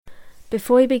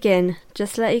Before we begin,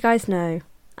 just to let you guys know,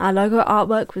 our logo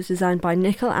artwork was designed by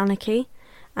Nickel Anarchy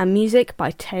and music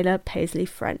by Taylor Paisley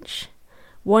French.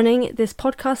 Warning, this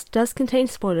podcast does contain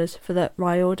spoilers for the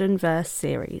Riordan Verse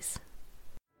series.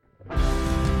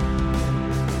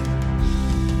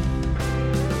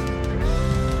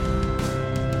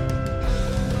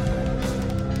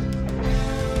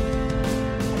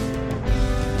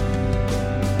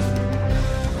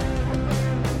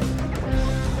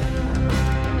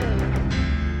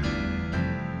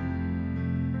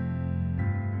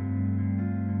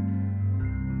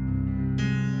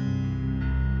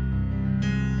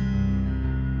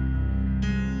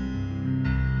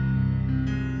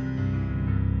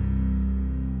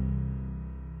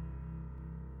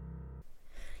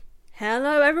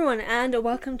 Hello everyone and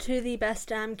welcome to the Best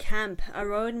Damn Camp, a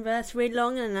Riordan Verse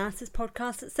read-along and analysis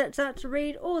podcast that sets out to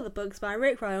read all the books by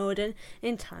Rick Riordan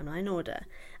in timeline order.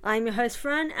 I'm your host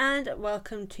Fran and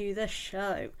welcome to the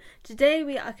show. Today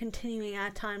we are continuing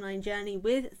our timeline journey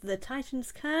with The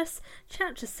Titan's Curse,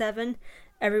 Chapter 7,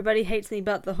 Everybody Hates Me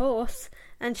But the Horse,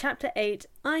 and Chapter 8,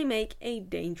 I Make a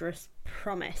Dangerous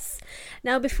Promise.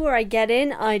 Now before I get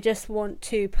in, I just want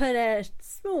to put a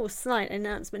small slight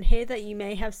announcement here that you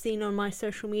may have seen on my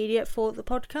social media for the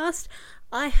podcast.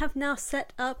 I have now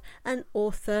set up an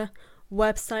author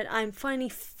website. I'm finally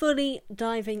fully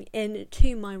diving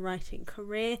into my writing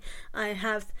career. I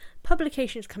have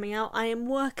publications coming out. I am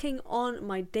working on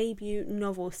my debut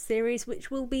novel series, which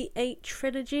will be a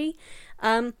trilogy.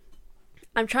 I'm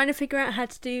trying to figure out how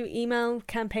to do email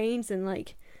campaigns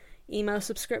and email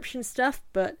subscription stuff,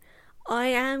 but I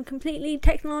am completely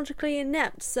technologically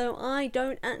inept, so I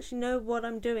don't actually know what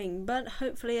I'm doing, but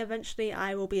hopefully eventually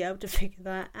I will be able to figure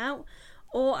that out,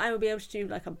 or I will be able to do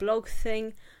a blog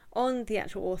thing on the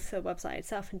actual author website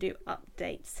itself and do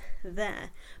updates there.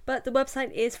 But the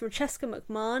website is Francesca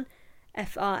McMahon,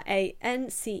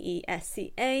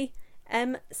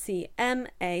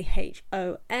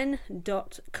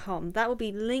 FrancescaMahon.com. That will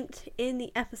be linked in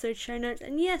the episode show notes.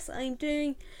 And yes, I'm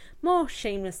doing more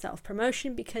shameless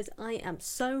self-promotion because I am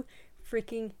so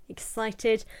freaking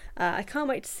excited. I can't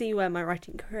wait to see where my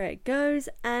writing career goes,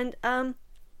 and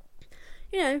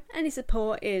any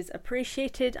support is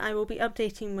appreciated. I will be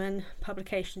updating when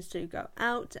publications do go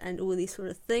out and all these sort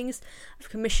of things. I've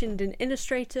commissioned an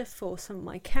illustrator for some of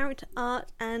my character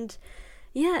art, and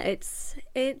yeah, it's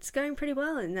going pretty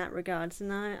well in that regards,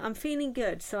 and I'm feeling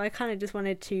good, so I kind of just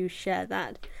wanted to share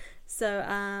that. So,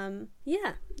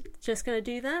 just going to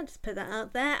do that, just put that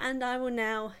out there, and I will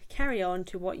now carry on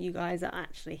to what you guys are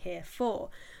actually here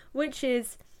for, which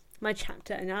is my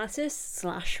chapter analysis /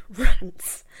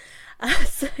 rants.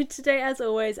 So today, as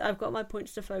always, I've got my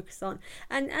points to focus on,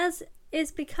 and as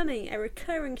is becoming a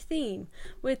recurring theme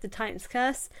with The Titan's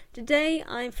Curse, today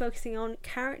I'm focusing on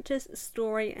characters,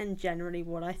 story, and generally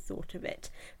what I thought of it.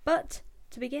 But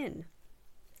to begin,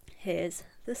 here's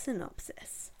the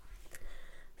synopsis.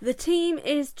 The team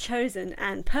is chosen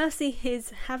and Percy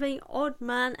is having odd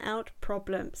man out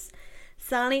problems.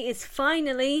 Sally is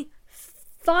finally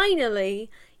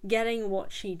getting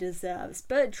what she deserves,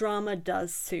 but drama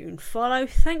does soon follow,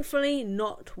 thankfully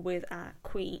not with our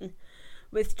queen.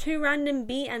 With 2 random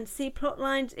B and C plot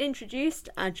lines introduced,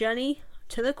 our journey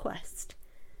to the quest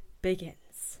begins.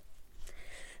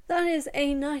 That is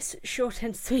a nice short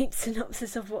and sweet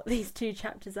synopsis of what these 2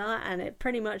 chapters are, and it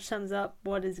pretty much sums up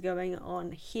what is going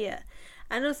on here.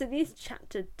 And also these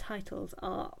chapter titles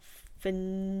are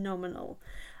phenomenal.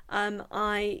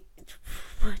 I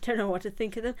don't know what to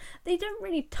think of them. They don't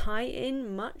really tie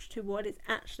in much to what is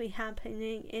actually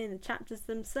happening in the chapters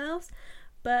themselves,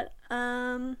 but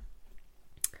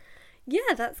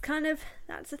yeah,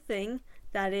 that's a thing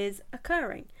that is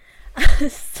occurring.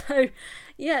 So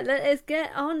yeah, let's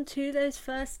get on to those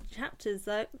first chapters.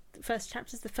 The first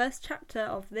chapter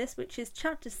of this, which is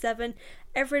chapter 7,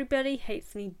 Everybody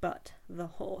Hates Me But the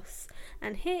Horse.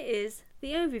 And here is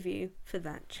the overview for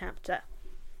that chapter.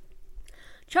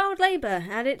 Child labour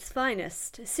at its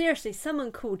finest. Seriously,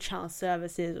 someone call child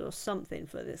services or something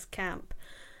for this camp.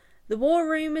 The war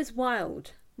room is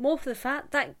wild. More for the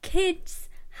fact that kids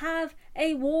have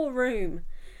a war room.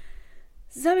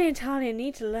 Zoe and Talia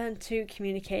need to learn to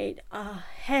communicate a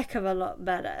heck of a lot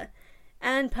better,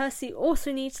 and Percy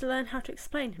also needs to learn how to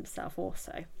explain himself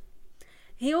also.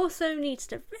 He also needs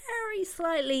to very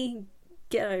slightly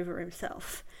get over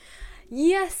himself.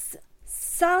 Yes,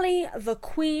 Sally the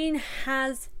Queen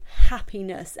has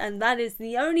happiness, and that is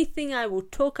the only thing I will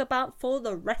talk about for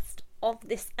the rest of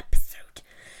this episode.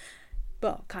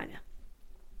 Well, kinda.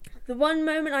 The one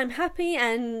moment I'm happy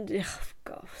and,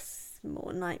 gosh,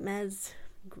 more nightmares.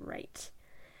 Great.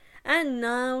 And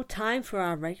now, time for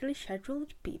our regularly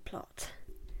scheduled B-plot.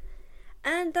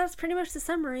 And that's pretty much the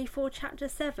summary for Chapter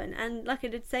 7. And like I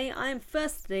did say, I am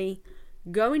firstly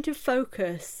going to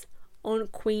focus on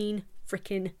Queen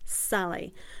frickin'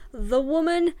 Sally. The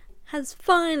woman has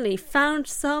finally found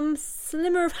some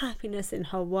slimmer of happiness in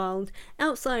her world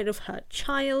outside of her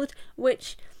child,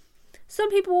 which some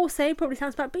people will say probably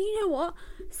sounds bad, but you know what?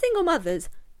 Single mothers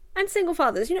and single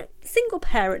fathers, single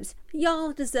parents,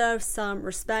 y'all deserve some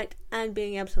respect and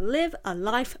being able to live a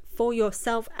life for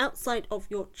yourself outside of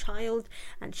your child.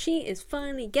 And she is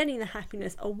finally getting the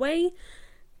happiness away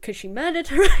because she murdered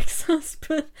her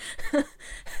ex-husband.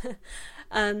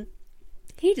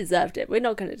 He deserved it. We're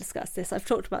not going to discuss this. I've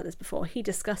talked about this before. He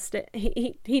discussed it.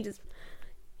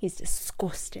 He's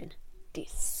disgusting.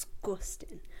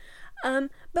 Disgusting.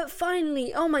 But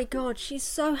finally, oh my god, she's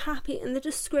so happy, and the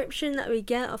description that we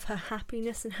get of her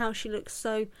happiness and how she looks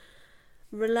so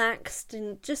relaxed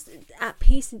and just at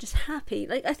peace and just happy.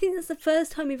 Like, I think that's the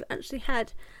first time we've actually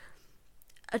had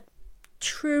a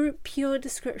true, pure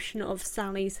description of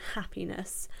Sally's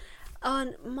happiness.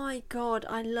 And my god,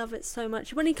 I love it so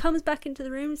much. When he comes back into the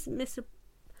room, Mr.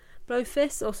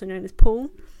 Blowfist, also known as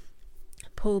Paul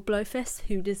Blowfist,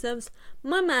 who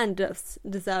my man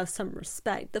deserves some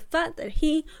respect. The fact that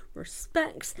he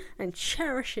respects and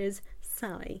cherishes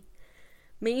Sally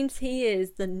means he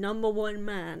is the number one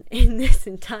man in this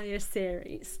entire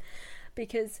series,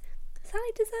 because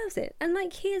Sally deserves it. And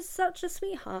like, he is such a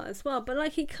sweetheart as well, but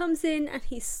like, he comes in and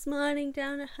he's smiling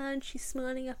down at her and she's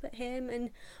smiling up at him, and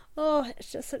oh,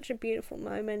 it's just such a beautiful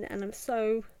moment, and I'm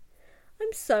so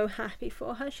happy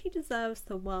for her. She deserves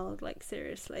the world, like,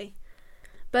 seriously.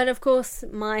 But of course,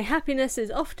 my happiness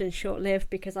is often short-lived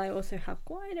because I also have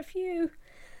quite a few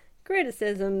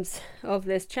criticisms of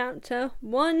this chapter.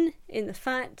 One, in the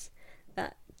fact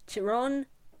that Chiron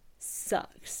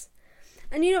sucks.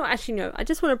 And actually no, I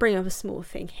just want to bring up a small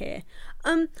thing here.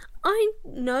 I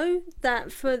know that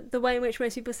for the way in which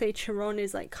most people say Chiron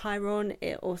is like Chiron,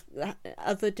 or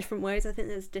other different ways, I think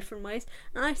there's different ways.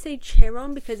 And I say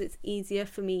Chiron because it's easier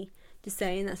for me to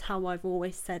say, and that's how I've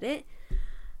always said it.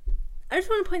 I just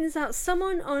want to point this out.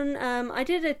 Someone on, I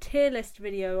did a tier list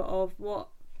video of what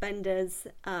benders,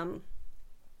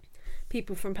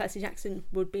 people from Percy Jackson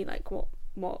would be like,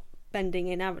 what bending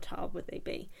in Avatar would they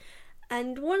be?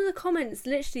 And one of the comments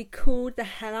literally called the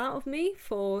hell out of me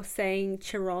for saying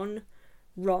Chiron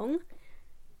wrong.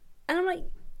 And I'm like,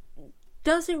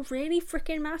 does it really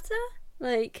freaking matter?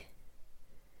 Like,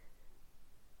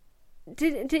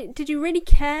 did you really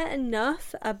care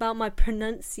enough about my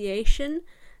pronunciation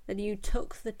that you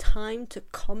took the time to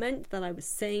comment that I was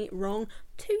saying it wrong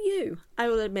to you? I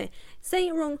will admit, saying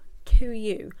it wrong to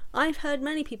you. I've heard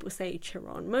many people say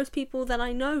Chiron. Most people that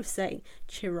I know say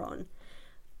Chiron.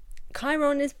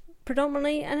 Chiron is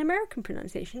predominantly an American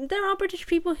pronunciation. There are British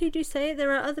people who do say it.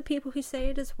 There are other people who say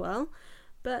it as well.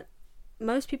 But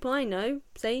most people I know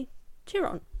say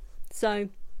Chiron. So,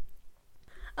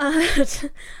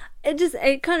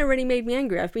 it kind of really made me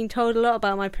angry. I've been told a lot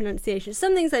about my pronunciation.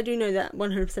 Some things I do know that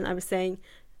 100% I was saying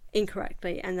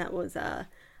incorrectly, and that was, I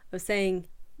was saying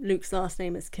Luke's last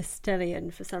name is Castellan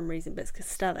for some reason, but it's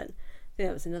Castellan. I think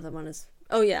that was another one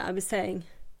I was saying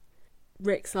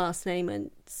Rick's last name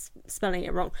and spelling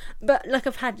it wrong. But like,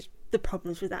 I've had the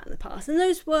problems with that in the past, and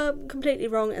those were completely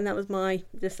wrong, and that was my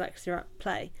dyslexia at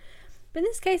play. But in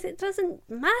this case, it doesn't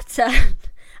matter.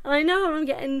 And I know I'm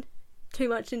getting too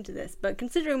much into this, but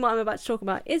considering what I'm about to talk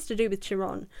about is to do with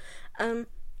Chiron,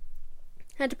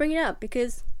 had to bring it up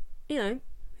because,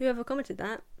 whoever commented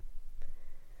that,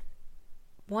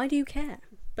 why do you care?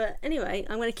 But anyway,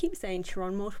 I'm going to keep saying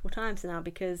Chiron multiple times now,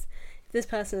 because if this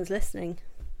person is listening,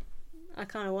 I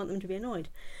kind of want them to be annoyed.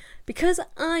 Because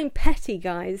I'm petty,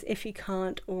 guys, if you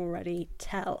can't already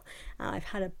tell. I've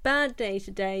had a bad day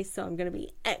today, so I'm going to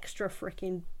be extra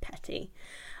freaking petty.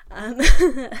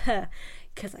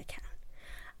 Because I can.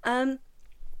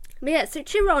 But yeah, so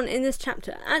Chiron in this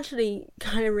chapter actually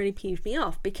kind of really peeved me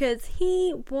off, because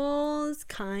he was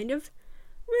kind of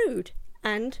rude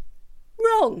and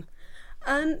wrong.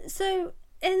 So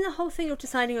in the whole thing of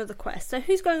deciding on the quest, so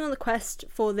who's going on the quest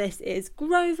for this is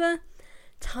Grover,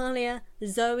 Talia,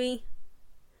 Zoe,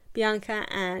 Bianca,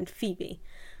 and Phoebe.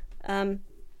 And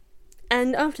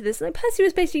after this, like, Percy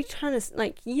was basically trying to,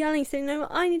 like, yelling, saying, no,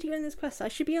 I need to go on this quest, I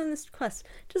should be on this quest.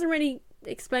 Doesn't really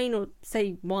explain or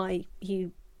say why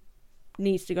he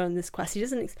needs to go on this quest. He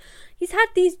doesn't, he's had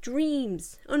these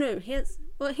dreams. Oh no,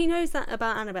 he knows that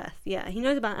about Annabeth. Yeah, he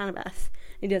knows about Annabeth.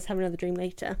 He does have another dream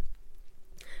later.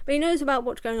 But he knows about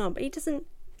what's going on, but he doesn't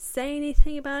say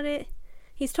anything about it.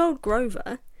 He's told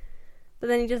Grover, but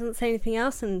then he doesn't say anything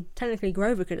else, and technically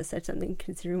Grover could have said something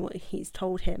considering what he's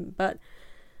told him, but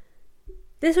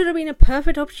this would have been a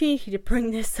perfect opportunity to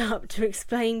bring this up, to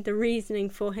explain the reasoning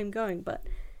for him going, but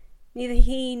neither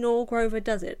he nor Grover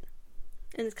does it.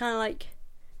 And it's kind of like,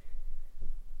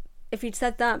 if you'd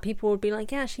said that, people would be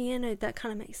like, yeah, actually, yeah, no, that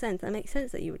kind of makes sense. That makes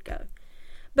sense that you would go.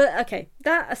 But okay,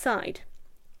 that aside,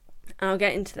 I'll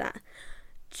get into that.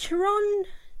 Chiron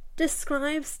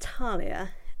describes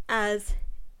Talia as,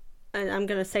 and I'm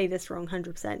going to say this wrong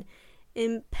 100%,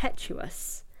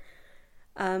 impetuous.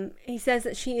 He says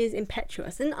that she is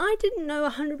impetuous, and I didn't know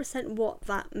 100% what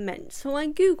that meant, so I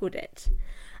googled it,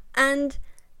 and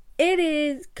it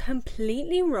is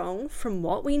completely wrong from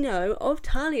what we know of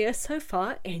Talia so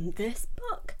far in this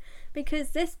book, because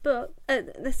this book,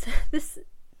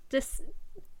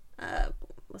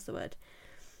 what's the word?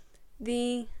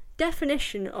 The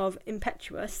definition of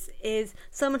impetuous is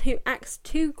someone who acts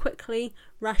too quickly,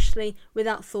 rashly,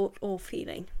 without thought or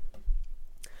feeling.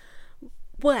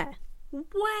 Where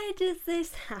does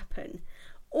this happen?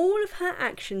 All of her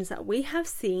actions that we have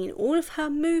seen, all of her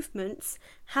movements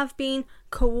have been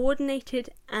coordinated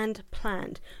and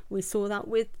planned. We saw that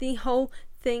with the whole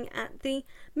thing at the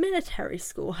military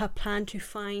school, her plan to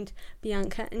find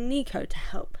Bianca and Nico to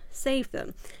help save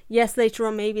them. Yes, later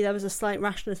on maybe there was a slight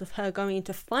rashness of her going in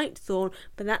to fight Thorn,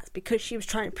 but that's because she was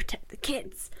trying to protect the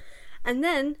kids. And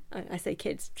then, I say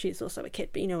kids, she's also a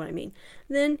kid, but you know what I mean.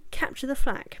 Then capture the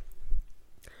flag.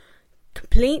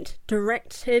 Complete,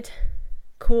 directed,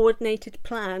 coordinated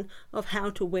plan of how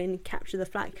to win, capture the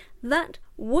flag. That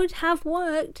would have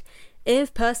worked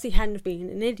if Percy hadn't been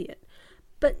an idiot.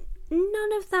 But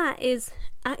none of that is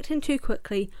acting too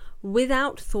quickly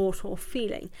without thought or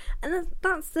feeling. And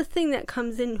that's the thing that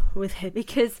comes in with it,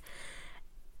 because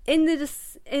in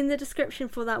the description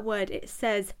for that word it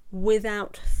says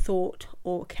without thought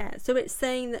or care. So it's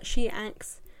saying that she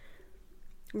acts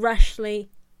rashly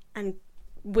and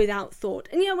without thought.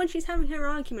 And when she's having her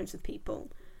arguments with people,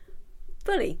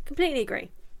 completely agree.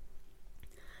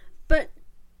 But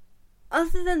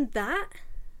other than that,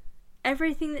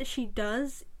 everything that she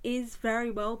does is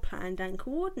very well planned and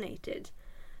coordinated.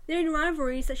 The only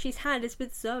rivalries that she's had is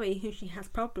with Zoe, who she has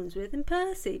problems with, and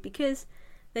Percy, because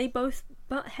they both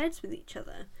butt heads with each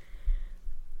other.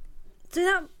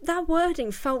 So that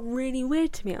wording felt really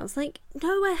weird to me. I was like,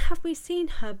 nowhere have we seen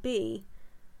her be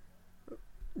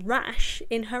rash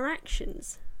in her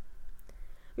actions.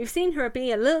 We've seen her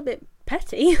be a little bit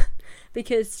petty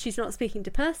because she's not speaking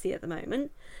to Percy at the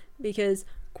moment, because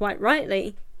quite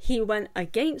rightly he went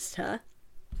against her.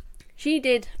 She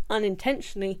did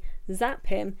unintentionally zap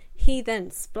him, he then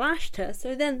splashed her,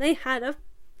 so then they had a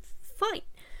fight.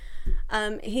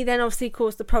 He then obviously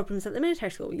caused the problems at the military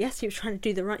school. Yes, he was trying to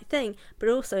do the right thing, but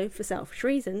also for selfish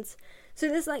reasons. So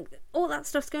there's all that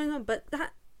stuff's going on, but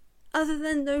that, other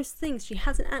than those things, she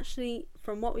hasn't actually,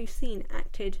 from what we've seen,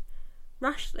 acted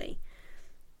rashly.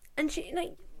 And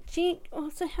she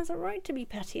also has a right to be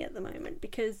petty at the moment,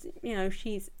 because,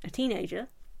 she's a teenager.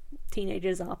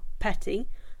 Teenagers are petty.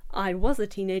 I was a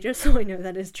teenager, so I know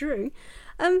that is true.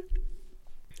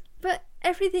 But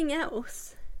everything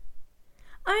else,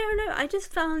 I don't know, I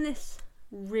just found this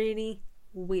really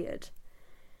weird.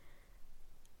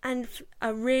 And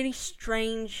a really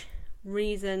strange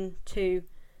reason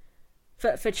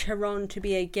for Chiron to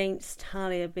be against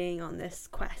Talia being on this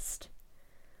quest.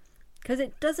 Because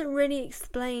it doesn't really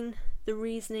explain the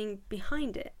reasoning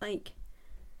behind it.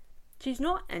 She's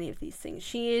not any of these things.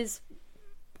 She is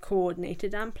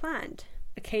coordinated and planned.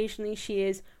 Occasionally she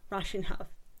is rash in her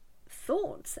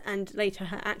thoughts, and later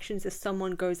her actions if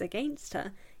someone goes against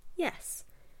her. Yes.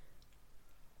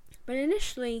 But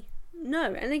initially,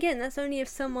 no. And again, that's only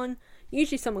if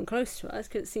usually someone close to us,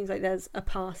 because it seems like there's a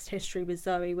past history with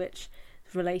Zoe which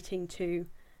is relating to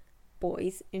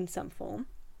boys in some form,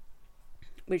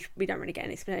 which we don't really get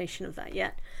an explanation of that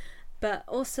yet. But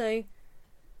also,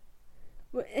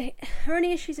 her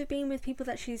only issues have been with people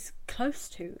that she's close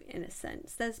to, in a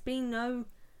sense. There's been no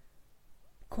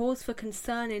cause for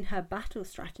concern in her battle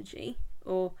strategy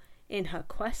or in her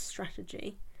quest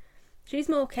strategy. She's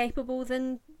more capable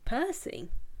than Percy.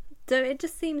 So it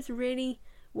just seems really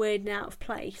weird and out of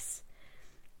place.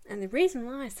 And the reason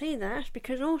why I say that is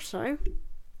because also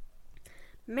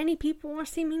many people are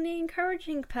seemingly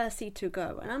encouraging Percy to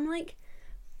go. And I'm like,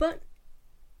 but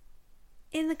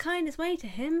in the kindest way to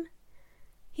him,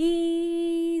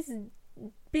 he's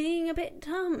being a bit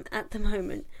dumb at the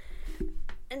moment.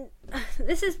 And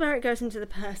this is where it goes into the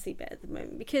Percy bit at the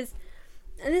moment, because,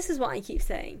 and this is what I keep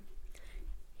saying,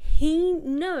 he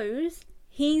knows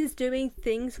he's doing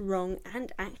things wrong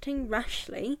and acting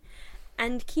rashly,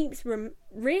 and keeps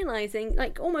realizing,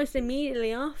 like, almost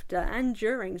immediately after and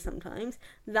during sometimes,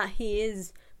 that he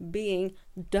is being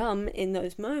dumb in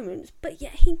those moments, but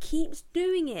yet he keeps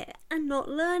doing it and not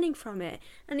learning from it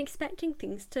and expecting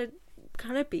things to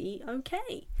kind of be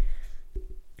okay.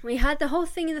 We had the whole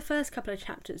thing in the first couple of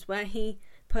chapters where he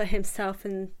put himself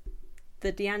and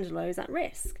the D'Angelos at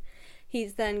risk.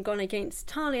 He's then gone against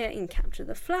Talia in Capture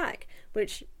the Flag,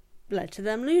 which led to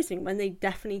them losing when they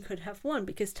definitely could have won,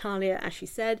 because Talia, as she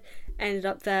said, ended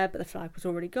up there, but the flag was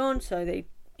already gone, so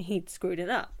he'd screwed it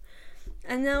up.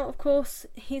 And now, of course,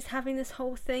 he's having this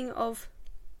whole thing of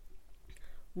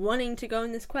wanting to go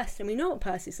on this quest, and we know what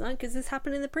Percy's like, because this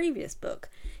happened in the previous book.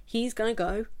 He's going to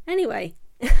go anyway,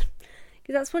 because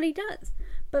that's what he does.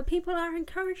 But people are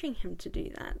encouraging him to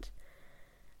do that.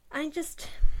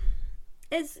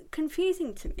 It's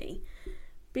confusing to me,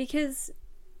 because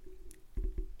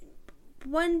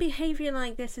when behaviour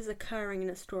like this is occurring in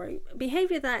a story,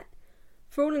 behaviour that,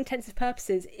 for all intents and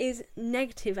purposes, is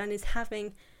negative and is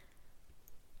having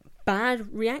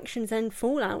bad reactions and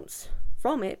fallouts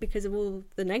from it because of all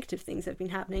the negative things that have been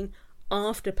happening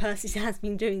after Percy has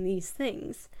been doing these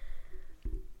things,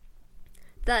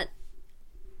 that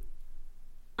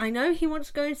I know he wants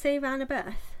to go and save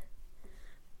Annabeth,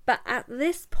 but at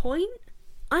this point,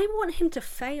 I want him to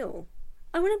fail.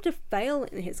 I want him to fail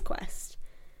in his quest.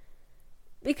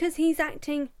 Because he's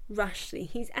acting rashly.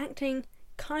 He's acting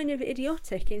kind of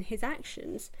idiotic in his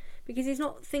actions. Because he's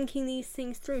not thinking these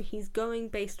things through. He's going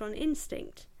based on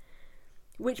instinct.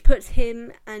 Which puts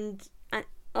him and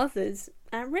others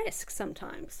at risk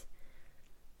sometimes.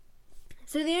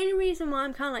 So the only reason why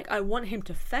I'm kind of like, I want him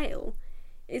to fail,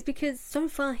 is because so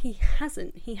far he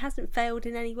hasn't. He hasn't failed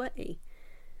in any way.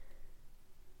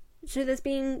 So there's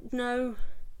been no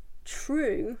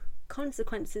true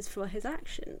consequences for his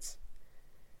actions.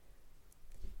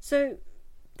 So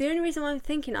the only reason why I'm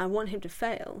thinking I want him to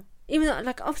fail, even though,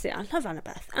 like, obviously I love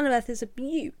Annabeth. Annabeth is a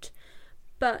beaut.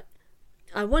 But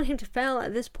I want him to fail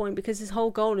at this point because his whole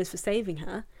goal is for saving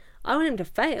her. I want him to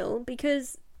fail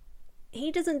because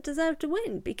he doesn't deserve to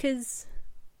win, because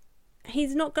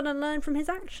he's not going to learn from his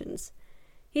actions.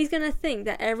 He's going to think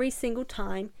that every single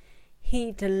time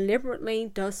he deliberately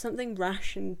does something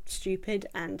rash and stupid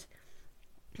and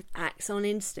acts on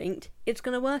instinct, it's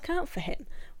going to work out for him,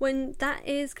 when that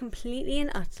is completely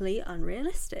and utterly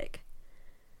unrealistic.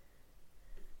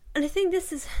 And I think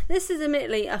this is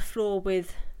admittedly a flaw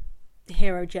with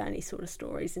hero journey sort of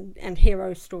stories and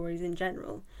hero stories in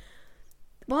general.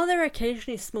 While there are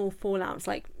occasionally small fallouts,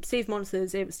 like Sea of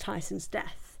Monsters, it was Tyson's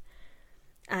death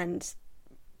and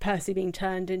Percy being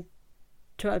turned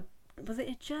into a, was it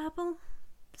a gerbil?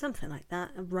 Something like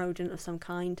that, a rodent of some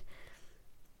kind.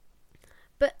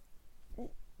 But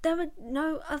there were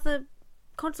no other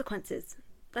consequences.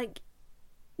 Like,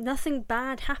 nothing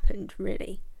bad happened,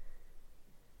 really.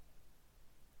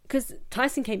 Because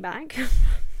Tyson came back.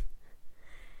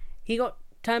 He got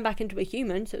turned back into a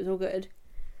human, so it was all good.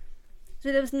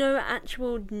 So there was no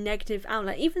actual negative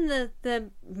outlet. Even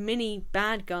the mini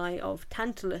bad guy of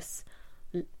Tantalus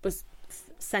was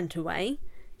sent away.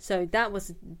 So that was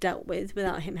dealt with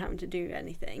without him having to do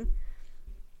anything.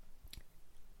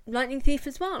 Lightning Thief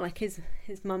as well. Like, his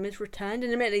mum is returned.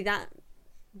 And admittedly, that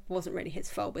wasn't really his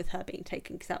fault with her being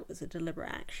taken, because that was a deliberate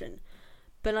action.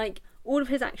 But, like, all of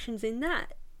his actions in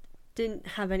that didn't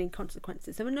have any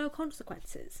consequences. There were no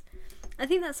consequences. I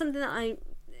think that's something that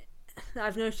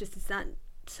I've noticed, is that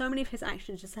so many of his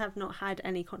actions just have not had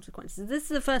any consequences. This is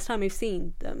the first time we've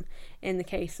seen them in the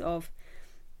case of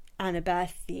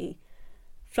Annabeth, the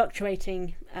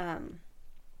fluctuating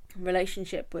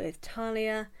relationship with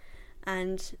Talia,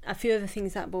 and a few other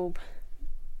things that will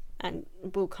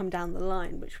come down the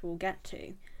line, which we'll get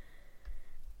to.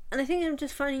 And I think I'm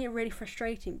just finding it really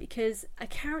frustrating, because a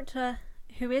character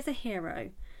who is a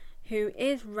hero, who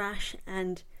is rash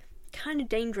and kind of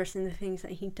dangerous in the things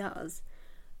that he does,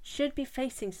 should be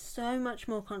facing so much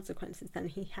more consequences than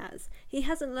he has. He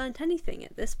hasn't learnt anything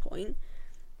at this point.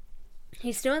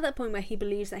 He's still at that point where he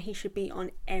believes that he should be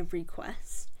on every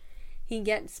quest. He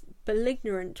gets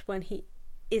belligerent when he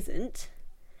isn't.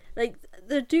 Like,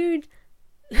 the dude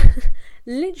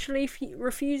literally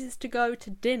refuses to go to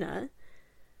dinner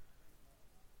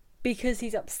because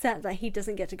he's upset that he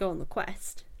doesn't get to go on the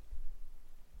quest.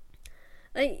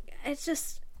 Like,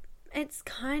 it's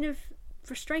kind of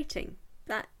frustrating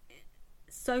that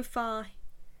so far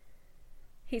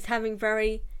he's having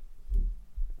very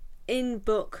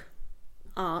in-book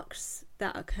arcs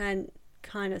that are kind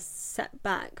of set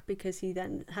back because he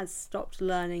then has stopped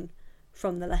learning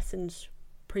from the lessons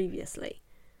previously.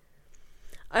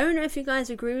 I don't know if you guys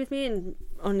agree with me, and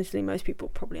honestly most people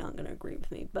probably aren't going to agree with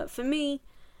me, but for me,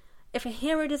 if a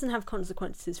hero doesn't have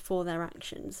consequences for their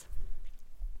actions,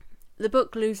 the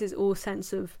book loses all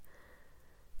sense of,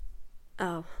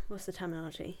 what's the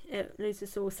terminology? It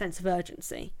loses all sense of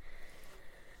urgency.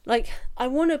 Like, I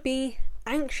want to be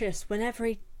anxious whenever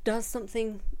he does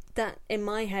something that in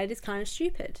my head is kind of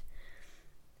stupid.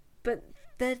 But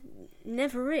there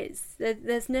never is.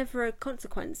 There's never a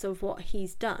consequence of what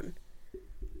he's done.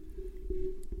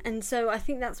 And so I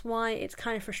think that's why it's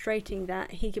kind of frustrating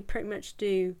that he could pretty much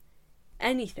do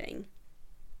anything,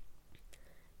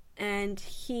 and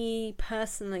he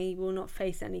personally will not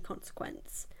face any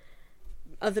consequence.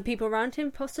 Other people around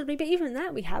him possibly, but even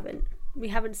that we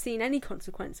haven't seen any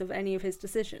consequence of any of his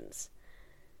decisions.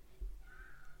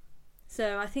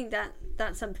 So I think that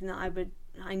that's something that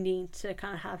I need to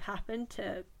kind of have happen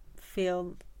to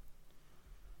feel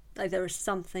like there is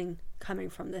something coming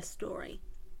from this story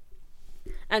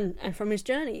and from his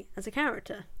journey as a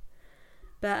character.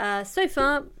 But so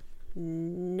far,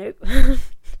 nope.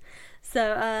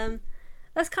 So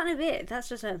that's kind of it. That's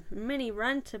just a mini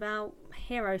rant about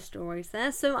hero stories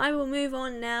there. So I will move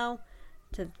on now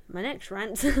to my next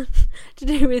rant to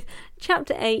do with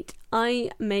Chapter 8,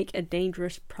 I Make a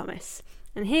Dangerous Promise.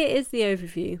 And here is the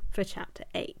overview for Chapter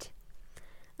 8.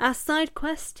 Our side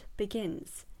quest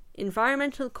begins.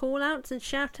 Environmental call-outs and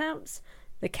shout-outs.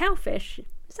 The cowfish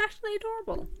is actually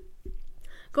adorable.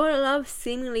 Gotta love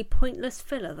seemingly pointless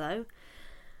filler though.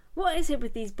 What is it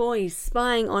with these boys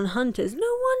spying on hunters? No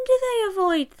wonder they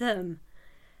avoid them.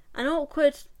 An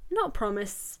awkward not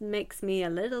promise makes me a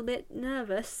little bit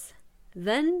nervous.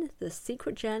 Then the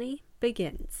secret journey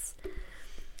begins.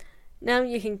 Now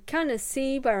you can kind of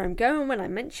see where I'm going when I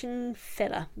mention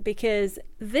filler, because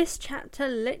this chapter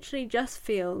literally just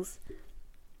feels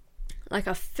like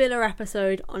a filler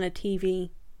episode on a TV,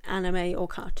 anime or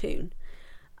cartoon.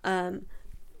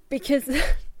 Because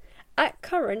at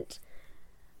current,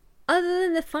 other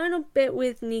than the final bit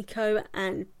with Nico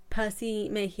and Percy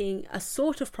making a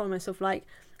sort of promise of like,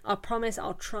 I promise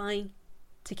I'll try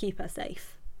to keep her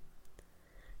safe.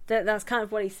 That's kind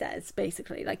of what he says,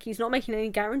 basically. Like, he's not making any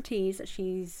guarantees that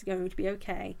she's going to be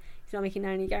okay. He's not making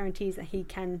any guarantees that he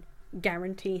can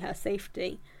guarantee her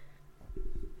safety.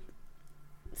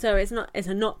 So it's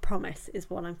a not promise is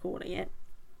what I'm calling it.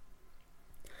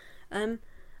 Other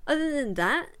than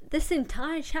that, this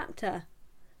entire chapter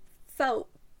felt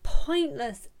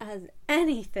pointless as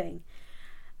anything.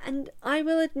 And I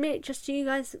will admit, just to you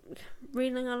guys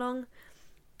reading along,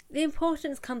 the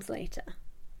importance comes later.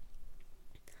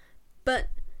 But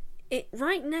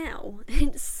right now,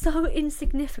 it's so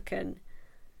insignificant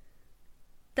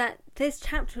that this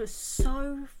chapter was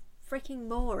so freaking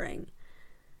boring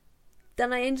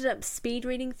that I ended up speed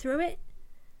reading through it.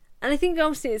 And I think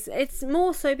obviously it's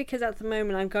more so because at the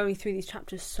moment I'm going through these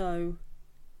chapters so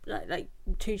like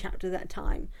 2 chapters at a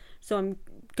time. So I'm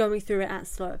going through it at a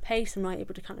slower pace. I'm not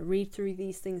able to kind of read through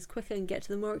these things quicker and get to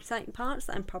the more exciting parts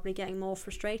that I'm probably getting more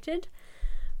frustrated.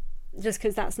 Just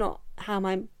because that's not how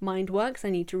my mind works. I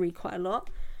need to read quite a lot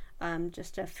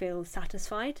just to feel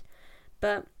satisfied.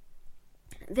 But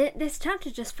this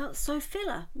chapter just felt so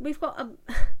filler. We've got a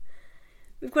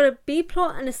B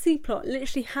plot and a C plot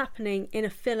literally happening in a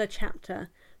filler chapter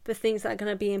for things that are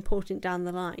going to be important down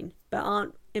the line, but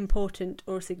aren't important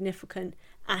or significant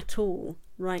at all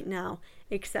right now,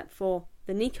 except for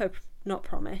the Nico not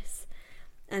promise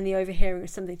and the overhearing of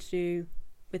something to do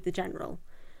with the general,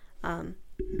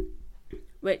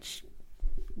 which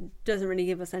doesn't really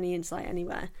give us any insight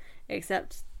anywhere,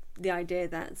 except the idea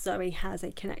that Zoe has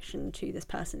a connection to this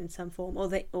person in some form,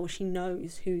 or she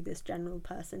knows who this general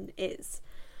person is.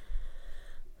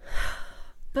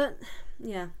 But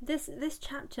yeah, this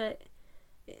chapter,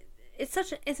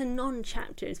 it's a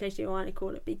non-chapter, is basically what I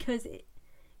call it, because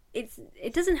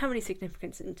it doesn't have any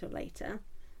significance until later.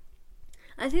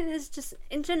 I think there's just,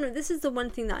 in general, this is the one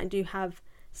thing that I do have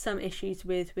some issues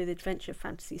with adventure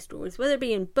fantasy stories, whether it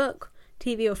be in book,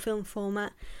 TV or film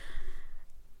format,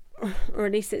 or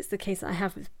at least it's the case that I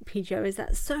have with PGO, is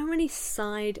that so many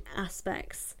side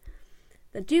aspects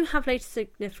that do have later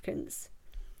significance,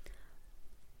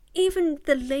 even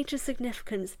the later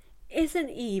significance isn't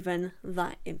even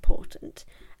that important.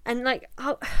 And like,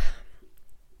 I'll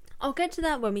get to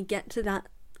that when we get to that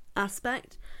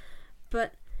aspect,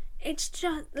 but it's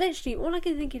just literally all I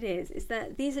can think it is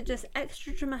that these are just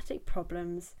extra dramatic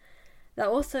problems that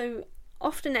also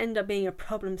often end up being a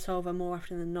problem solver more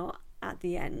often than not at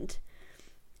the end.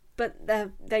 But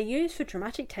they're used for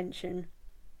dramatic tension.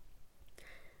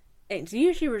 It's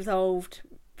usually resolved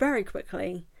very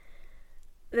quickly.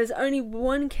 There's only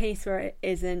one case where it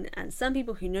isn't, and some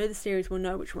people who know the series will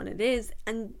know which one it is,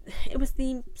 and it was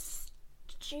the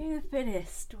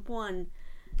stupidest one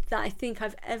that I think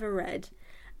I've ever read,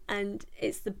 and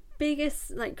it's the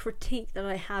biggest critique that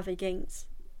I have against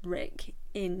Rick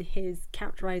in his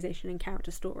characterization and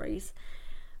character stories.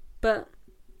 But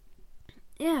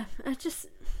yeah,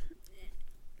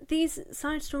 these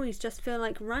side stories just feel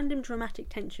like random dramatic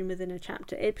tension within a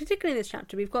chapter. Particularly in this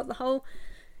chapter, we've got the whole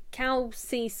cow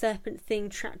sea serpent thing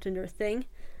trapped under a thing,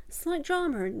 slight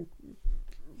drama and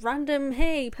random,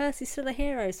 hey, Percy's still a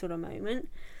hero sort of moment.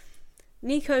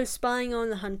 Nico spying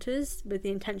on the hunters with the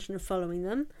intention of following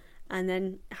them, and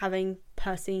then having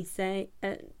Percy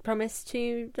promise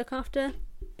to look after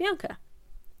Bianca.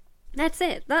 That's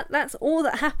it. That's all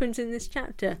that happens in this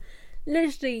chapter.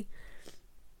 Literally,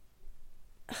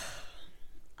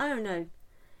 I don't know.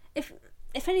 If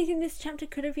anything, this chapter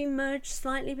could have been merged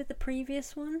slightly with the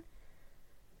previous one.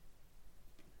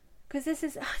 Because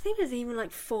I think there's even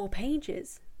 4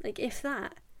 pages. If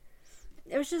that.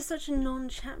 It was just such a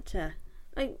non-chapter.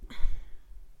 I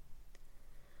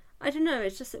don't know,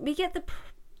 it's just, we get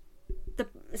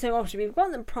so obviously we've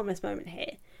got the promise moment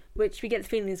here, which we get the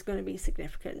feeling is going to be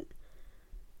significant.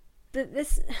 But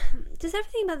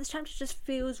everything about this chapter just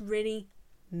feels really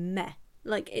meh.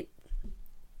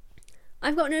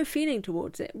 I've got no feeling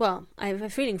towards it. Well, I have a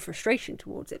feeling of frustration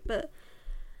towards it, but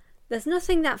there's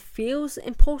nothing that feels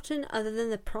important other than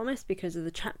the promise because of the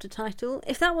chapter title.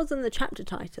 If that wasn't the chapter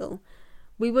title,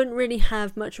 we wouldn't really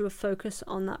have much of a focus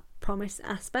on that promise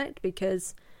aspect,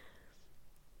 because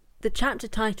the chapter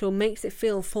title makes it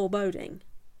feel foreboding.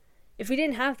 If we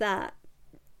didn't have that,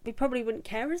 we probably wouldn't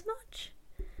care as much.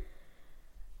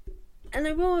 And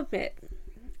I will admit,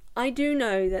 I do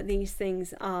know that these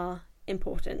things are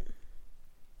important,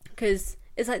 because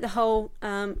it's like the whole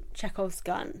Chekhov's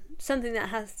gun. Something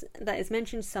that is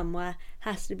mentioned somewhere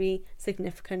has to be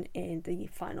significant in the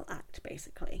final act,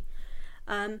 basically.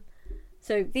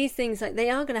 So these things,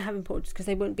 they are going to have importance because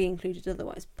they wouldn't be included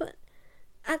otherwise. But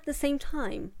at the same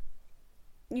time,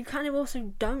 you kind of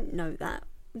also don't know that,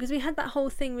 because we had that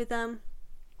whole thing with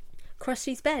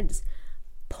Krusty's beds.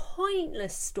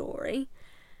 Pointless story.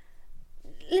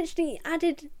 Literally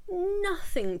added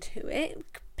nothing to it.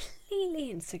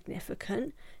 Completely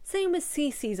insignificant. Same with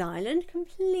Cece's Island.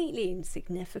 Completely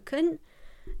insignificant.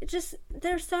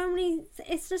 There's so many,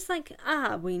 it's just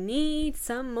we need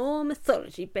some more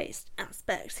mythology based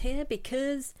aspects here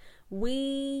because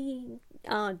we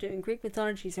are doing Greek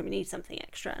mythology, so we need something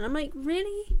extra. And I'm like,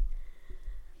 really?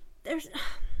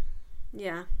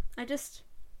 Yeah, I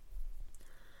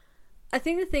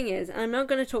think the thing is, and I'm not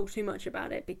going to talk too much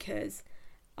about it because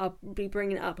I'll be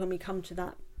bringing it up when we come to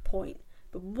that point,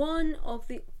 but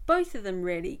both of them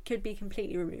really could be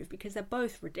completely removed because they're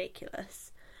both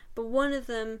ridiculous. But one of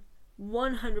them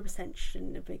 100%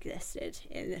 shouldn't have existed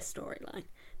in this storyline,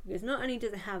 because not only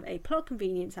does it have a plot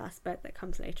convenience aspect that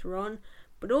comes later on,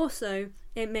 but also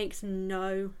it makes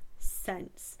no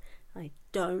sense. I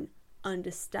don't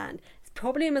understand. It's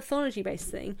probably a mythology based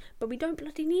thing, but we don't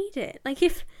bloody need it.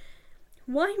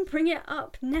 Why bring it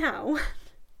up now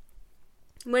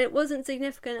when it wasn't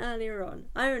significant earlier on?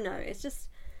 I don't know.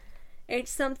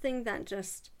 It's something that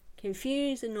just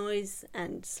confuses, annoys,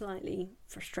 and slightly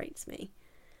frustrates me.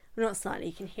 Well, not slightly,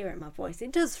 you can hear it in my voice.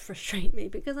 It does frustrate me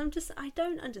because I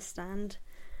don't understand.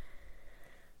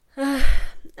 I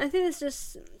think it's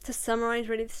just, to summarise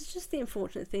really, this is just the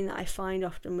unfortunate thing that I find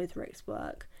often with Rick's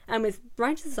work, and with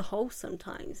writers as a whole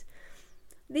sometimes.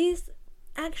 These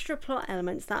extra plot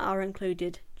elements that are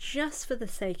included just for the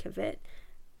sake of it,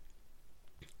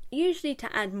 usually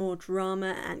to add more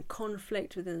drama and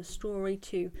conflict within the story,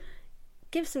 to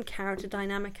give some character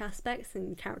dynamic aspects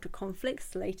and character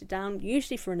conflicts later down,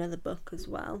 usually for another book as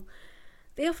well.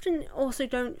 They often also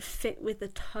don't fit with the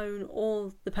tone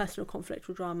or the personal conflict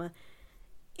or drama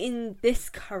in this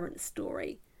current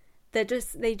story.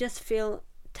 They just feel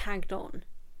tagged on.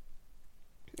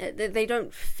 They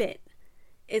don't fit.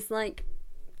 It's like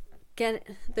get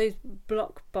those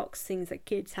block box things that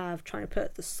kids have trying to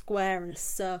put the square in a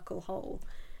circle hole.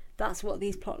 That's what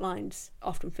these plot lines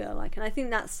often feel like, and I think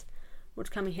that's what's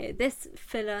coming here. This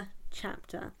filler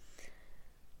chapter,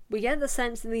 we get the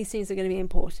sense that these things are going to be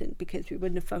important because we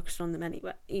wouldn't have focused on them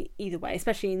anyway, either way,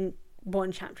 especially in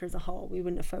one chapter as a whole, we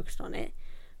wouldn't have focused on it.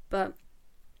 But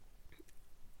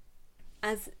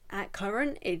as at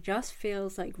current, it just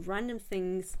feels like random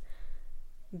things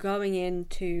going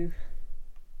into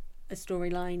a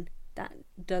storyline that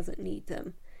doesn't need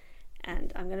them.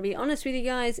 And I'm going to be honest with you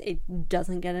guys, it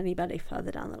doesn't get any better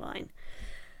further down the line.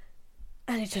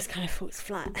 And it just kind of falls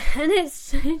flat. And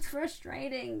it's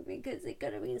frustrating because it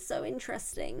could have been so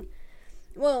interesting.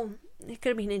 Well, it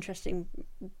could have been interesting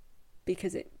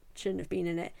because it shouldn't have been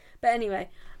in it. But anyway,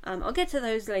 I'll get to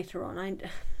those later on.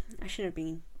 I shouldn't have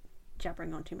been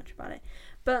jabbering on too much about it.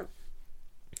 But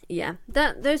yeah,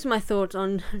 those are my thoughts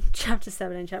on chapter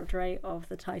 7 and chapter 8 of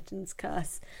The Titan's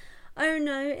Curse. I don't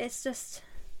know, it's just,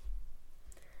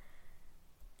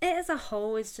 it as a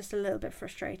whole is just a little bit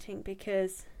frustrating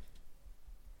because,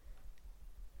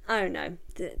 I don't know,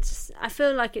 I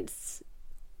feel like it's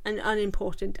an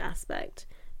unimportant aspect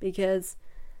because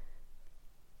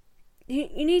you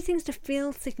need things to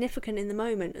feel significant in the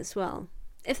moment as well.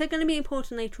 If they're going to be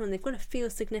important later on, they've got to feel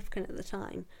significant at the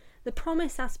time. The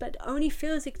promise aspect only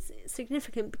feels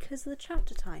significant because of the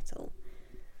chapter title.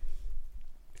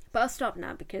 But I'll stop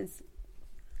now because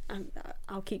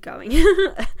I'll keep going.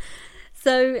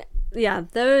 So, yeah,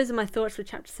 those are my thoughts for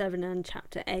chapter 7 and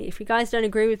chapter 8. If you guys don't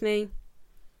agree with me,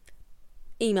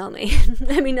 email me.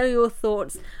 Let me know your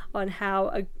thoughts on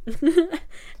how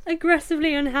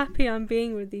aggressively unhappy I'm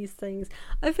being with these things.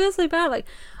 I feel so bad. Like,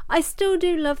 I still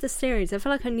do love the series. I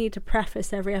feel like I need to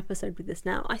preface every episode with this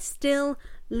now. I still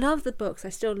love the books. I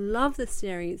still love the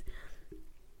series.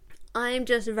 I'm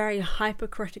just very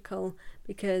hypercritical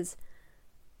because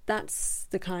that's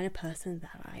the kind of person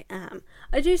that I am.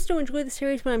 I do still enjoy the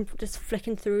series when I'm just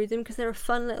flicking through them because they're a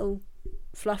fun little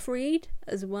fluff read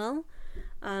as well.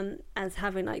 As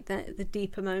having like the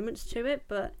deeper moments to it,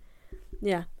 but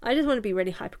yeah, I just want to be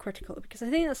really hypercritical because I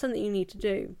think that's something you need to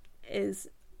do, is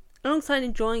alongside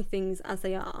enjoying things as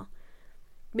they are,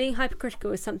 being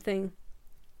hypercritical is something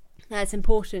that's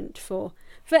important for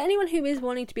anyone who is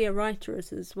wanting to be a writer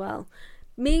as well.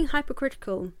 Being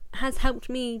hypercritical has helped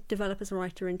me develop as a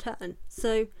writer in turn,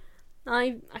 so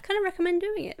I kind of recommend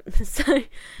doing it.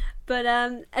 But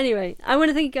anyway, I want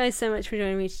to thank you guys so much for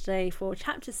joining me today for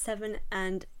chapters 7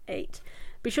 and 8.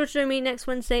 Be sure to join me next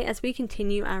Wednesday as we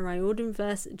continue our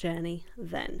Riordanverse journey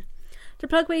then. To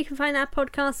plug where you can find our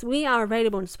podcasts, we are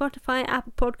available on Spotify,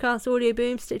 Apple Podcasts, Audio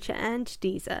Boom, Stitcher and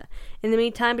Deezer. In the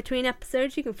meantime, between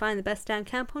episodes, you can find the Best Damn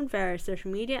Camp on various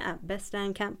social media at Best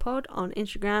Damn Camp Pod on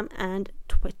Instagram and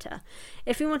Twitter.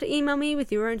 If you want to email me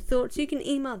with your own thoughts, you can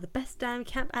email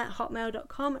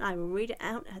thebestdamncamp@hotmail.com and I will read it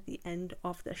out at the end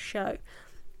of the show.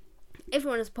 If you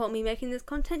want to support me making this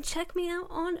content, check me out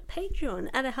on Patreon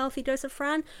at A Healthy Dose of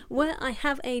Fran, where I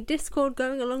have a Discord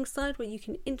going alongside where you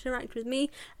can interact with me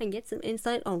and get some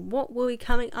insight on what will be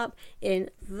coming up in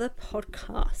the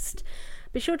podcast.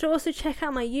 Be sure to also check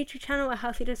out my YouTube channel, A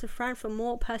Healthy Dose of Fran, for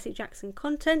more Percy Jackson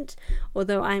content,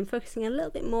 although I am focusing a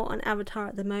little bit more on Avatar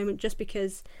at the moment just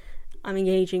because I'm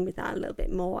engaging with that a little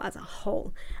bit more as a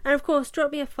whole. And of course,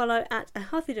 drop me a follow at A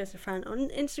Healthy Dose of Fran on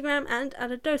Instagram and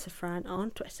at A Dose of Fran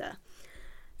on Twitter.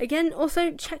 Again,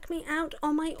 also check me out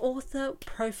on my author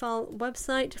profile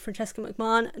website,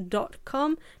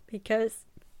 francescamcmahon.com, because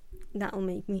that will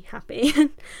make me happy.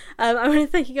 I want to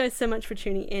thank you guys so much for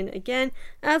tuning in again.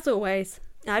 As always,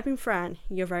 I've been Fran,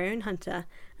 your very own hunter,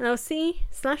 and I'll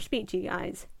see/speak to you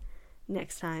guys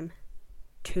next time.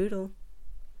 Toodle.